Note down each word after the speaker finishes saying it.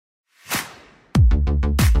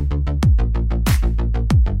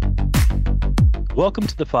Welcome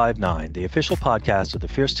to the 5-9, the official podcast of the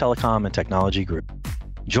Fierce Telecom and Technology Group.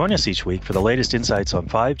 Join us each week for the latest insights on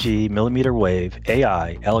 5G, millimeter wave,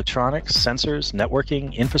 AI, electronics, sensors,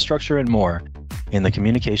 networking, infrastructure, and more in the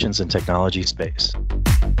communications and technology space.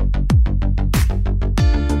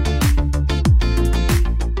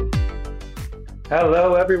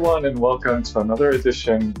 Hello, everyone, and welcome to another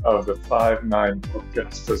edition of the 5-9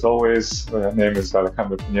 podcast. As always, my name is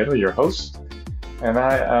Alejandro Pinheiro, your host, and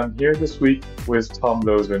I am here this week with Tom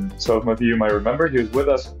Loozen. Some of you might remember he was with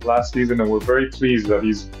us last season, and we're very pleased that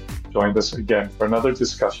he's joined us again for another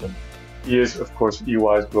discussion. He is, of course,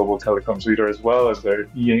 EY's global telecoms leader, as well as their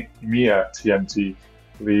EMEA TMT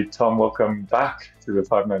lead. Tom, welcome back to the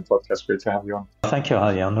 5-9 podcast. Great to have you on. Thank you,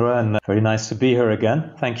 Alejandro, and very nice to be here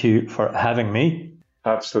again. Thank you for having me.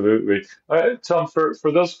 Absolutely. Tom, for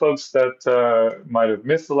those folks that might have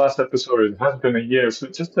missed the last episode, it has been a year, so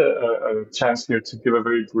just a chance here to give a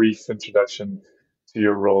very brief introduction to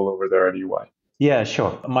your role over there at EY. Yeah,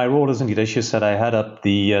 sure. My role is indeed, as you said, I head up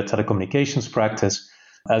the telecommunications practice.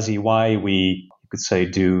 As EY, we, you could say,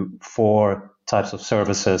 do 4 types of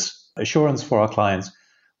services. Assurance for our clients.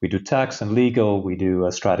 We do tax and legal, we do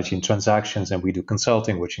strategy and transactions, and we do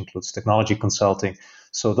consulting, which includes technology consulting.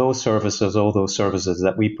 So those services, all those services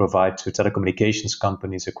that we provide to telecommunications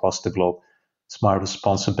companies across the globe, it's my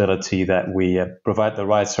responsibility that we provide the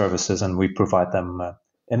right services and we provide them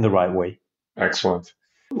in the right way. Excellent.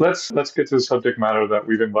 Let's get to the subject matter that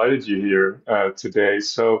we've invited you here today.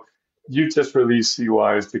 So you just released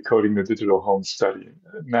EY's Decoding the Digital Home study.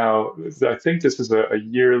 Now, I think this is a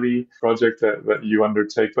yearly project that you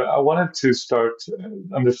undertake, but I wanted to start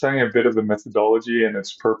understanding a bit of the methodology and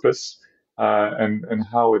its purpose and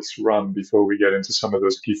how it's run before we get into some of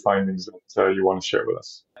those key findings that you want to share with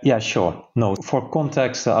us. Yeah, sure. No, for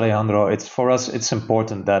context, Alejandro, for us, it's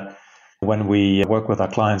important that when we work with our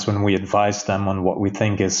clients, when we advise them on what we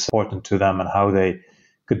think is important to them and how they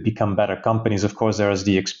could become better companies. Of course, there is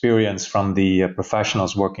the experience from the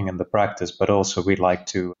professionals working in the practice, but also we like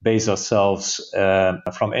to base ourselves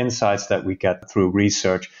from insights that we get through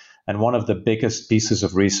research. And one of the biggest pieces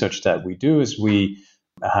of research that we do is we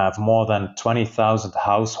have more than 20,000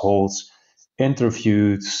 households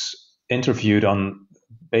interviewed on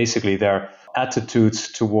basically their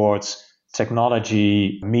attitudes towards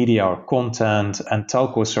technology, media or content, and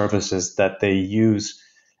telco services that they use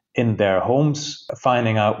in their homes,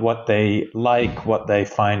 finding out what they like, what they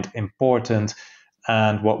find important.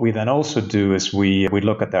 And what we then also do is we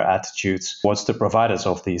look at their attitudes towards the providers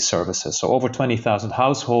of these services. So over 20,000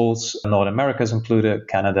 households, North America is included,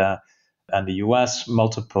 Canada and the US,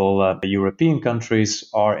 multiple European countries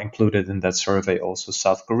are included in that survey. Also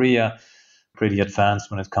South Korea, pretty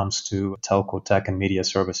advanced when it comes to telco, tech and media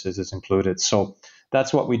services is included. So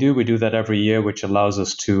that's what we do. We do that every year, which allows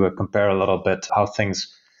us to compare a little bit how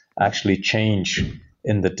things actually change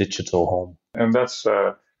in the digital home. And that's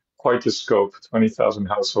quite the scope, 20,000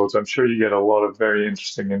 households. I'm sure you get a lot of very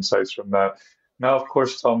interesting insights from that. Now, of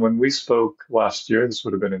course, Tom, when we spoke last year, this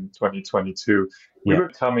would have been in 2022, we were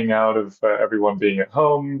coming out of everyone being at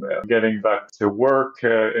home, getting back to work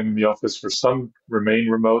in the office, for some remain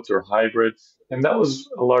remote or hybrid. And that was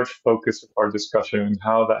a large focus of our discussion and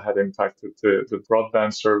how that had impacted the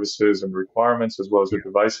broadband services and requirements, as well as the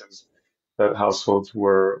devices that households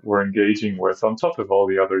were engaging with, on top of all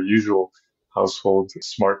the other usual household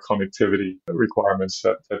smart connectivity requirements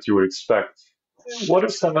that you would expect. What are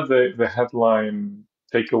some of the headline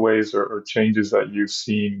takeaways or changes that you've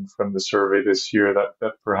seen from the survey this year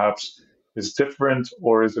that perhaps is different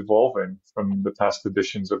or is evolving from the past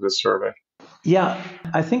editions of this survey? Yeah,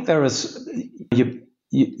 I think there is,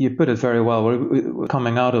 you put it very well. We're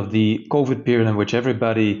coming out of the COVID period in which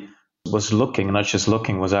everybody was looking, not just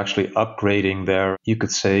looking, was actually upgrading their, you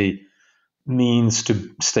could say, means to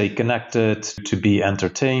stay connected, to be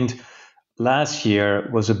entertained. Last year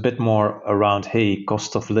was a bit more around, hey,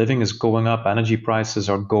 cost of living is going up, energy prices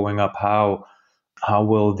are going up. How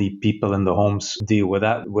will the people in the homes deal with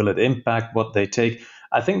that? Will it impact what they take?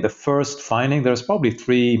 I think the first finding, there's probably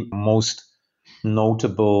 3 most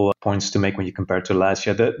notable points to make when you compare to last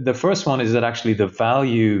year. The first one is that actually the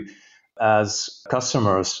value, as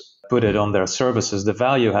customers put it on their services, the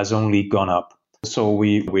value has only gone up. So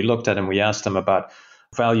we looked at and we asked them about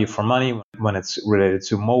value for money when it's related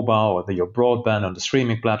to mobile or your broadband on the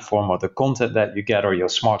streaming platform or the content that you get or your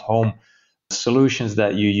smart home solutions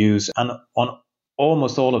that you use. And on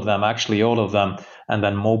almost all of them, actually all of them, and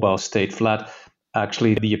then mobile stayed flat.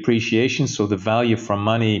 Actually, the appreciation, so the value for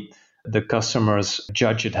money, the customers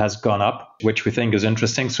judge it has gone up, which we think is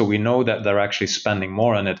interesting. So we know that they're actually spending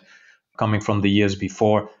more on it coming from the years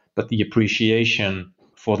before, but the appreciation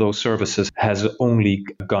for those services has only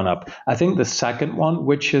gone up. I think the second one,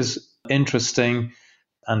 which is interesting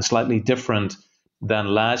and slightly different than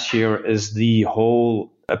last year, is the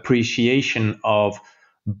whole appreciation of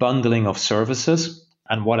bundling of services.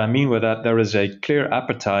 And what I mean with that, there is a clear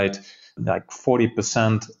appetite, like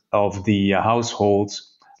 40% of the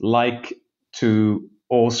households like to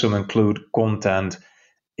also include content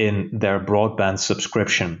in their broadband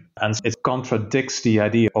subscription. And it contradicts the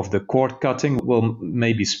idea of the cord cutting. We'll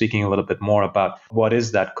maybe speaking a little bit more about what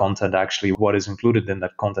is that content actually, what is included in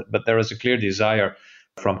that content. But there is a clear desire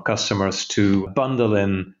from customers to bundle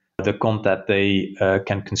in the content they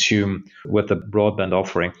can consume with the broadband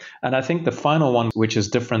offering. And I think the final one, which is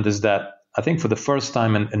different, is that I think for the first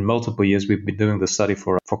time in multiple years, we've been doing the study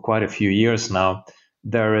for quite a few years now,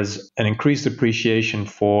 there is an increased appreciation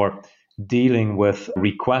for dealing with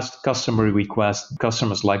customer requests.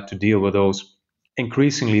 Customers like to deal with those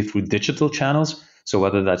increasingly through digital channels. So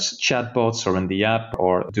whether that's chatbots or in the app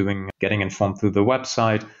or getting informed through the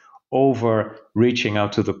website, over reaching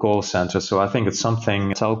out to the call center. So I think it's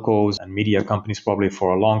something telcos and media companies probably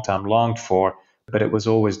for a long time longed for, but it was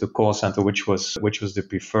always the call center which was the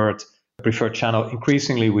preferred channel.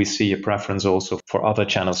 Increasingly, we see a preference also for other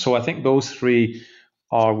channels. So I think those three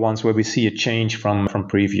are ones where we see a change from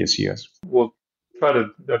previous years. We'll try to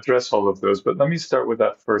address all of those, but let me start with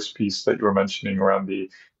that first piece that you were mentioning around the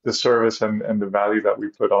service and the value that we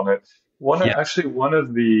put on it. One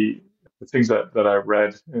of the things that I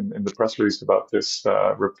read in the press release about this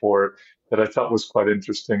report that I thought was quite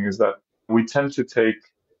interesting is that we tend to take,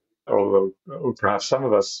 or perhaps some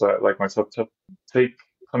of us, like myself, take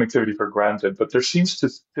connectivity for granted, but there seems to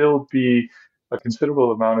still be a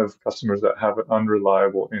considerable amount of customers that have an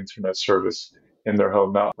unreliable internet service in their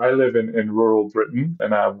home. Now, I live in rural Britain,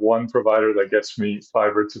 and I have one provider that gets me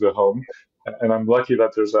fiber to the home, and I'm lucky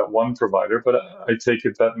that there's that one provider, but I take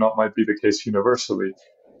it that not might be the case universally.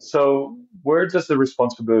 So where does the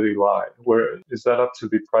responsibility lie? Where is that up to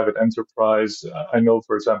the private enterprise? I know,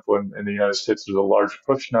 for example, in the United States, there's a large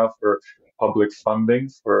push now for public funding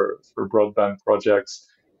for broadband projects.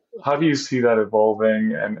 How do you see that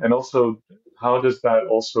evolving? And also, how does that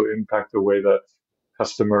also impact the way that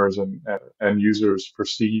customers and users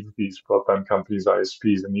perceive these broadband companies,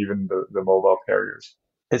 ISPs, and even the mobile carriers?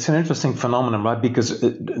 It's an interesting phenomenon, right? Because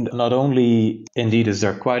not only indeed is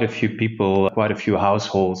there quite a few people, quite a few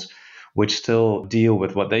households which still deal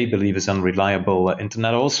with what they believe is unreliable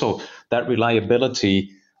internet. Also, that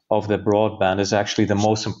reliability of the broadband is actually the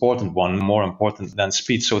most important one, more important than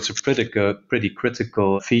speed. So it's a pretty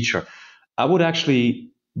critical feature. I would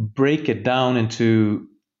actually break it down into,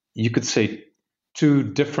 you could say, two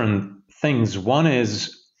different things. One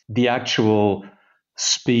is the actual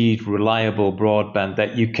speed, reliable broadband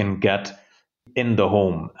that you can get in the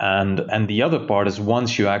home, and the other part is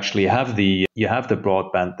once you actually have the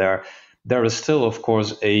broadband there is still, of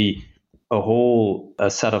course, a whole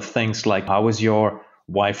set of things like how is your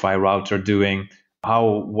Wi-Fi router doing,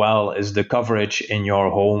 how well is the coverage in your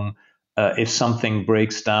home. If something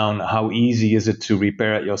breaks down, how easy is it to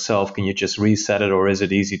repair it yourself? Can you just reset it, or is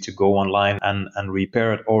it easy to go online and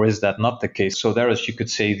repair it, or is that not the case? So there is, you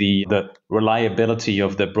could say, the reliability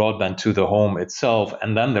of the broadband to the home itself,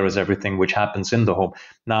 and then there is everything which happens in the home.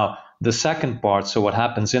 Now, the second part, so what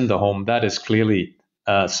happens in the home, that is clearly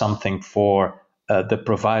something for the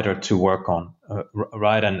provider to work on,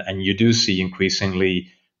 right? And you do see increasingly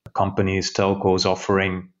companies, telcos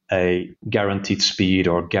offering a guaranteed speed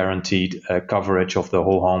or guaranteed coverage of the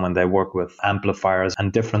whole home, and they work with amplifiers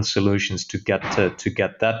and different solutions to get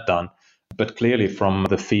that done. But clearly, from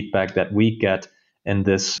the feedback that we get in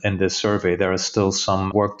this survey, there is still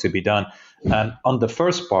some work to be done. And on the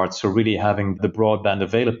first part, so really having the broadband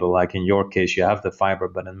available, like in your case, you have the fiber,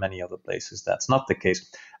 but in many other places, that's not the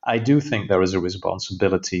case. I do think there is a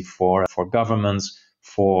responsibility for governments,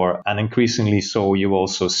 and increasingly so, you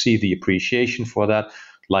also see the appreciation for that,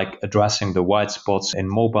 like addressing the white spots in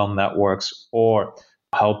mobile networks or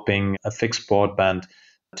helping a fixed broadband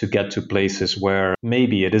to get to places where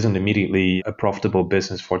maybe it isn't immediately a profitable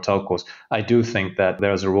business for telcos. I do think that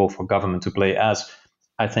there's a role for government to play, as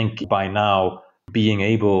I think by now being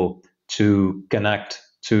able to connect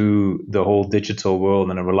to the whole digital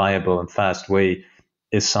world in a reliable and fast way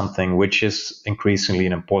is something which is increasingly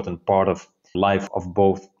an important part of life of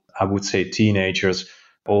both, I would say, teenagers,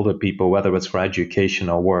 older people, whether it's for education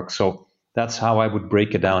or work. So that's how I would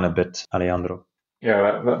break it down a bit, Alejandro.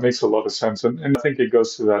 Yeah, that makes a lot of sense. And I think it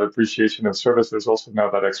goes to that appreciation of service. There's also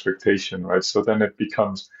now that expectation, right? So then it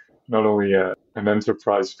becomes not only an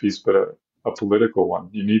enterprise piece, but a political one.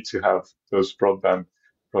 You need to have those broadband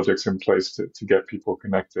projects in place to get people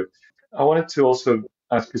connected. I wanted to also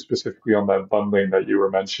ask you specifically on that bundling that you were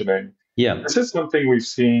mentioning. Yeah. This is something we've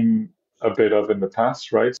seen a bit of in the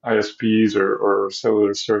past, right? ISPs or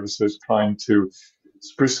cellular services trying to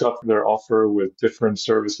spruce up their offer with different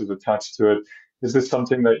services attached to it. Is this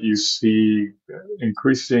something that you see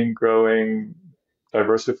increasing, growing,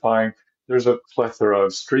 diversifying? There's a plethora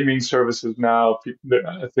of streaming services now.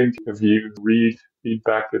 I think if you read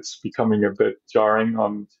feedback, it's becoming a bit jarring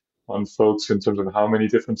on folks in terms of how many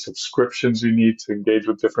different subscriptions you need to engage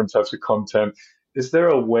with different types of content. Is there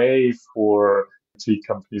a way for IT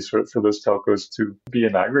companies, for those telcos, to be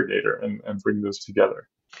an aggregator and bring those together?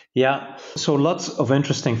 Yeah, so lots of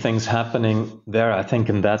interesting things happening there, I think,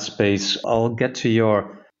 in that space. I'll get to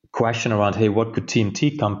your question around, hey, what could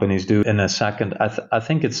TMT companies do in a second. I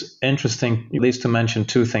think it's interesting, at least to mention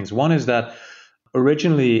two things. One is that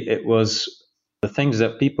originally it was the things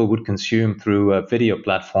that people would consume through video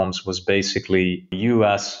platforms was basically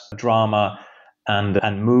US drama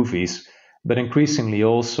and movies. But increasingly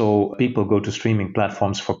also people go to streaming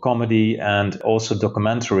platforms for comedy and also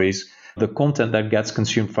documentaries. The content that gets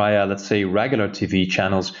consumed via, let's say, regular TV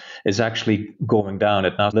channels is actually going down.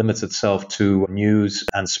 It now limits itself to news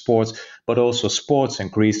and sports, but also sports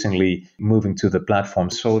increasingly moving to the platform.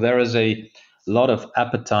 So there is a lot of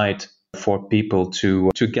appetite for people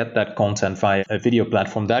to get that content via a video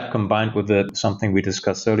platform. That combined with something we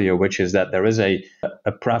discussed earlier, which is that there is a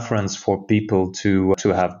preference for people to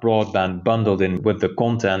have broadband bundled in with the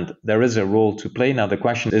content. There is a role to play. Now the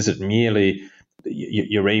question is, it merely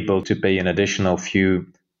you're able to pay an additional few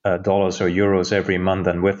dollars or euros every month,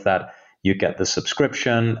 and with that you get the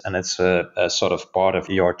subscription and it's a sort of part of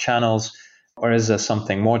your channels, or is there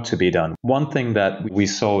something more to be done? One thing that we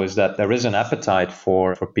saw is that there is an appetite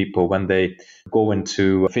for people when they go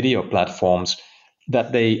into video platforms,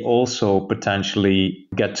 that they also potentially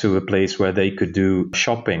get to a place where they could do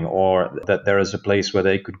shopping, or that there is a place where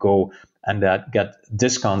they could go and that get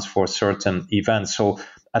discounts for certain events. So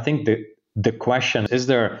I think the question, is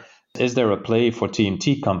there a play for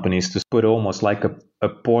TMT companies to put almost like a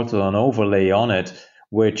portal and overlay on it,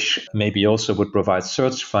 which maybe also would provide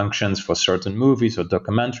search functions for certain movies or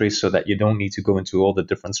documentaries, so that you don't need to go into all the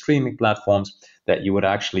different streaming platforms, that you would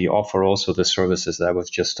actually offer also the services that I was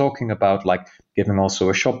just talking about, like giving also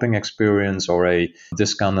a shopping experience or a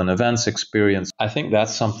discount on events experience. I think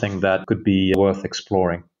that's something that could be worth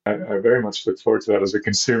exploring. I very much look forward to that as a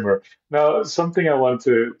consumer. Now, something I want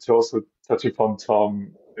to also touch upon,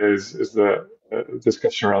 Tom, is the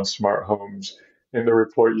discussion around smart homes. In the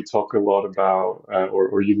report, you talk a lot about,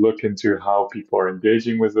 or you look into how people are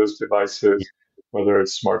engaging with those devices, whether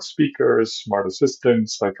it's smart speakers, smart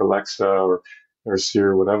assistants like Alexa or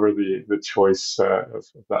Siri, whatever the choice of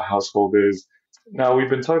that household is. Now, we've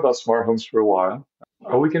been talking about smart homes for a while.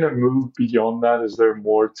 Are we going to move beyond that? Is there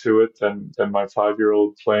more to it than my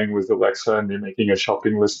 5-year-old playing with Alexa and me making a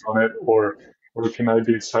shopping list on it? Or can I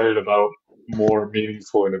be excited about more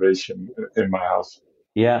meaningful innovation in my house?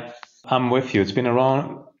 Yeah, I'm with you. It's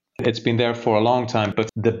been there for a long time, but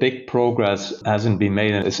the big progress hasn't been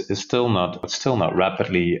made, and is still not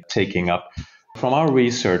rapidly taking up. From our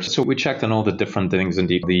research, so we checked on all the different things,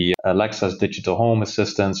 indeed, the Alexa's digital home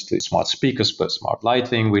assistants, the smart speakers, but smart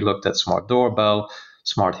lighting. We looked at smart doorbell,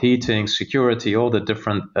 smart heating, security, all the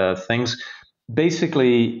different things.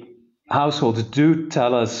 Basically, households do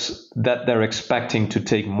tell us that they're expecting to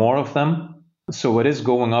take more of them. So it is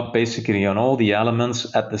going up basically on all the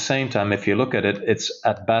elements. At the same time, if you look at it, it's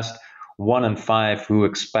at best 1 in 5 who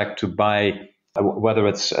expect to buy, whether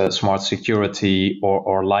it's smart security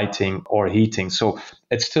or lighting or heating. So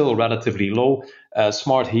it's still relatively low.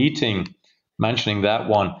 Smart heating, mentioning that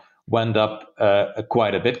one, went up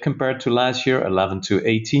quite a bit compared to last year, 11 to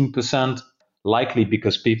 18%, likely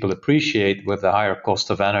because people appreciate, with the higher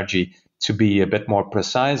cost of energy, to be a bit more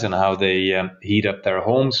precise in how they heat up their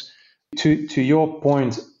homes. To your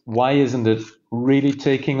point, why isn't it really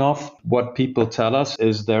taking off? What people tell us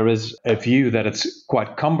is there is a view that it's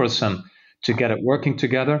quite cumbersome to get it working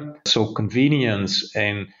together. So convenience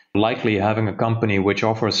and likely having a company which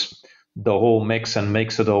offers the whole mix and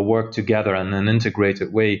makes it all work together in an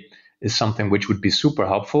integrated way is something which would be super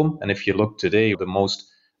helpful. And if you look today, the most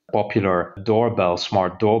popular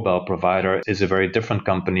smart doorbell provider is a very different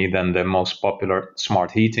company than the most popular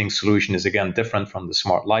smart heating solution is, again, different from the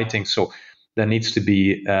smart lighting. So there needs to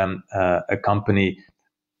be a company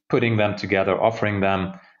putting them together, offering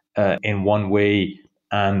them in one way,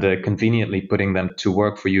 and conveniently putting them to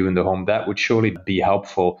work for you in the home. That would surely be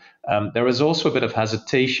helpful. There is also a bit of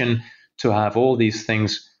hesitation to have all these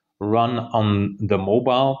things run on the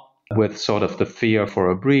mobile, with sort of the fear for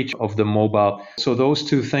a breach of the mobile. So those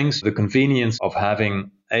two things, the convenience of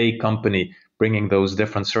having a company bringing those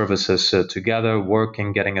different services together,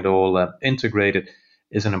 working, getting it all integrated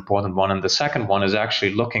is an important one. And the second one is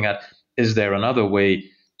actually looking at, is there another way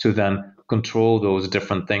to then control those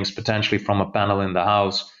different things, potentially from a panel in the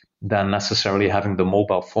house, than necessarily having the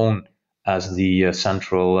mobile phone as the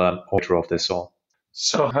central order of this all.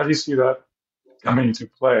 So how do you see that coming into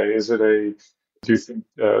play? Do you think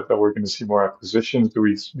that we're going to see more acquisitions? Do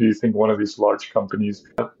you think one of these large companies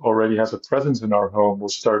that already has a presence in our home will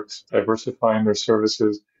start diversifying their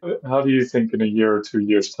services? How do you think in a year or 2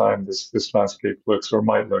 years' time this landscape looks or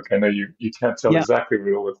might look? I know you can't tell exactly what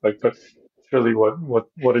it'll look like, but surely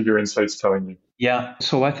what are your insights telling you? Yeah,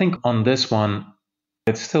 so I think on this one,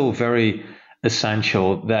 it's still very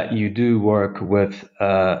essential that you do work with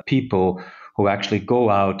people who actually go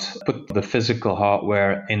out, put the physical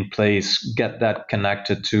hardware in place, get that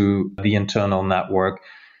connected to the internal network,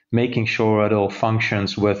 making sure it all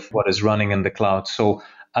functions with what is running in the cloud. So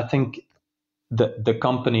I think the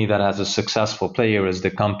company that has a successful player is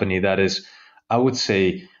the company that is, I would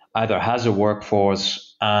say, either has a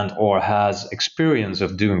workforce and or has experience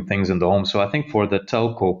of doing things in the home. So I think for the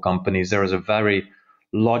telco companies, there is a very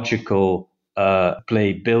logical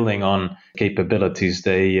play building on capabilities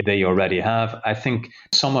they already have. I think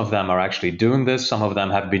some of them are actually doing this. Some of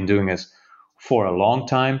them have been doing this for a long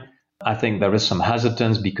time. I think there is some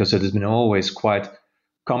hesitance because it has been always quite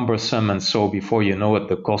cumbersome. And so before you know it,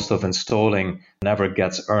 the cost of installing never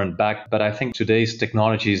gets earned back. But I think today's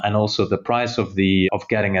technologies and also the price of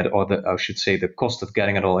getting it, or the cost of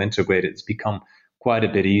getting it all integrated, it's become quite a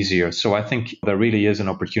bit easier. So I think there really is an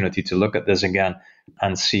opportunity to look at this again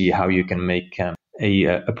and see how you can make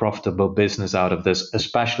a profitable business out of this,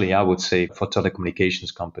 especially, I would say, for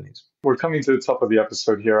telecommunications companies. We're coming to the top of the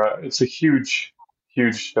episode here. It's a huge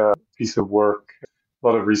piece of work. A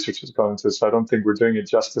lot of research has gone into this, so I don't think we're doing it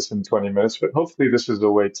justice in 20 minutes, but hopefully this is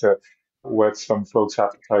a way to whet some folks'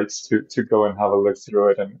 appetites to go and have a look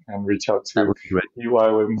through it and reach out to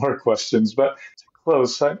UI with more questions. But to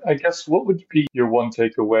close, I guess, what would be your one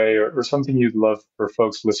takeaway or something you'd love for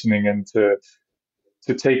folks listening in to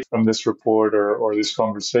take from this report or this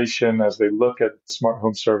conversation as they look at smart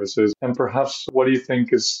home services? And perhaps what do you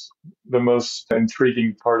think is the most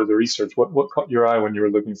intriguing part of the research? What caught your eye when you were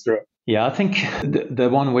looking through it? Yeah, I think the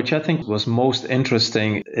one which I think was most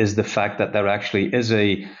interesting is the fact that there actually is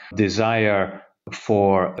a desire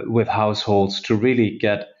with households to really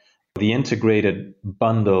get the integrated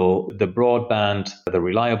bundle, the broadband, the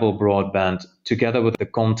reliable broadband, together with the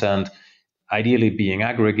content, ideally being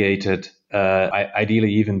aggregated,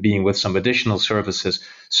 ideally even being with some additional services.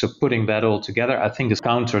 So putting that all together, I think, is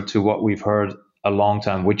counter to what we've heard a long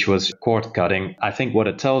time, which was cord cutting. I think what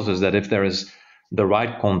it tells us that if there is the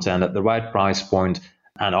right content at the right price point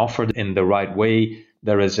and offered in the right way,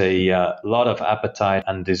 there is a lot of appetite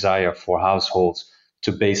and desire for households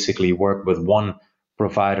to basically work with one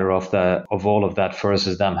provider of all of that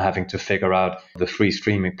versus them having to figure out the free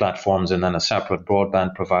streaming platforms and then a separate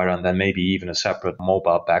broadband provider and then maybe even a separate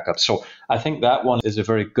mobile backup. So I think that one is a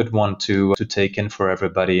very good one to take in for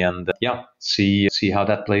everybody and see how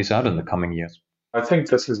that plays out in the coming years. I think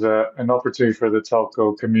this is an opportunity for the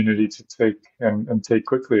telco community to take and take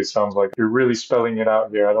quickly. It sounds like you're really spelling it out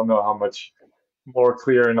here. I don't know how much more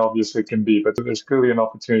clear and obvious it can be, but there's clearly an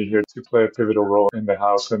opportunity here to play a pivotal role in the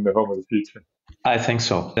house and the home of the future. I think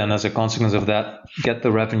so. And as a consequence of that, get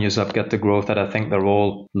the revenues up, get the growth that I think they're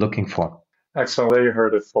all looking for. Excellent. There you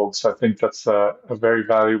heard it, folks. I think that's a very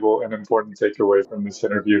valuable and important takeaway from this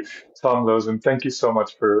interview. Tom Loozen, thank you so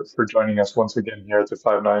much for joining us once again here at the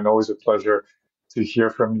 5-9. Always a pleasure to hear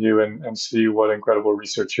from you and see what incredible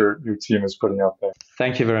research your team is putting out there.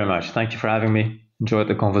 Thank you very much. Thank you for having me. Enjoyed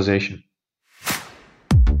the conversation.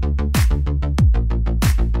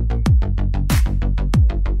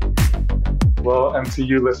 Well, and to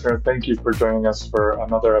you, listener, thank you for joining us for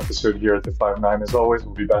another episode here at the 5-9. As always,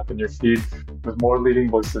 we'll be back in your feed with more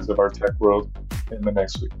leading voices of our tech world in the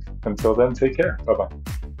next week. Until then, take care. Bye-bye.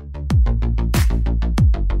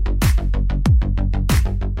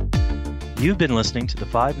 You've been listening to the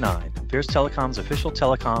 5-9, Fierce Telecom's official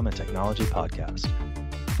telecom and technology podcast.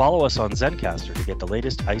 Follow us on Zencastr to get the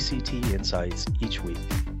latest ICT insights each week.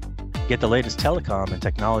 Get the latest telecom and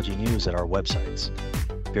technology news at our websites,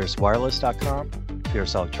 fiercewireless.com,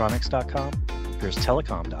 fierceelectronics.com,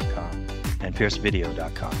 fiercetelecom.com, and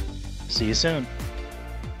fiercevideo.com. See you soon.